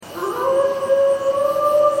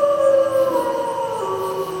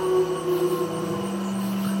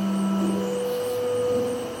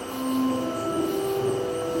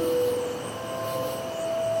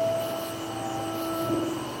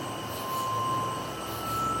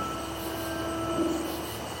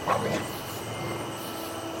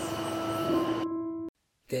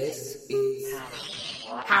This is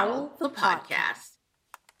Howl the Podcast.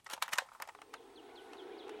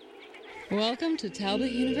 Welcome to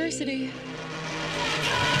Talbot University.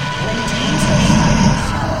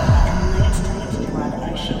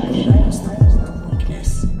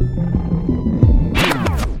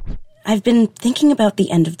 I've been thinking about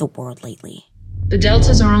the end of the world lately. The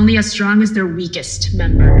Deltas are only as strong as their weakest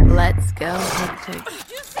member. Let's go, Hector.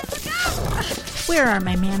 Where are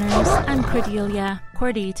my manners? I'm Cordelia.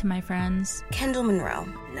 Cordy to my friends. Kendall Monroe.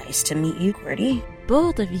 Nice to meet you, Cordy.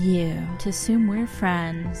 Bold of you to assume we're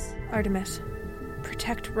friends. Artemis,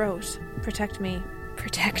 protect Rose. Protect me.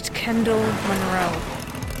 Protect Kendall Monroe.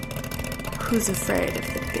 Who's afraid of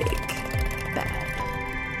the big, bad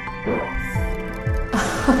wolf?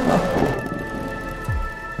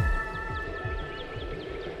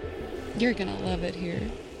 You're gonna love it here.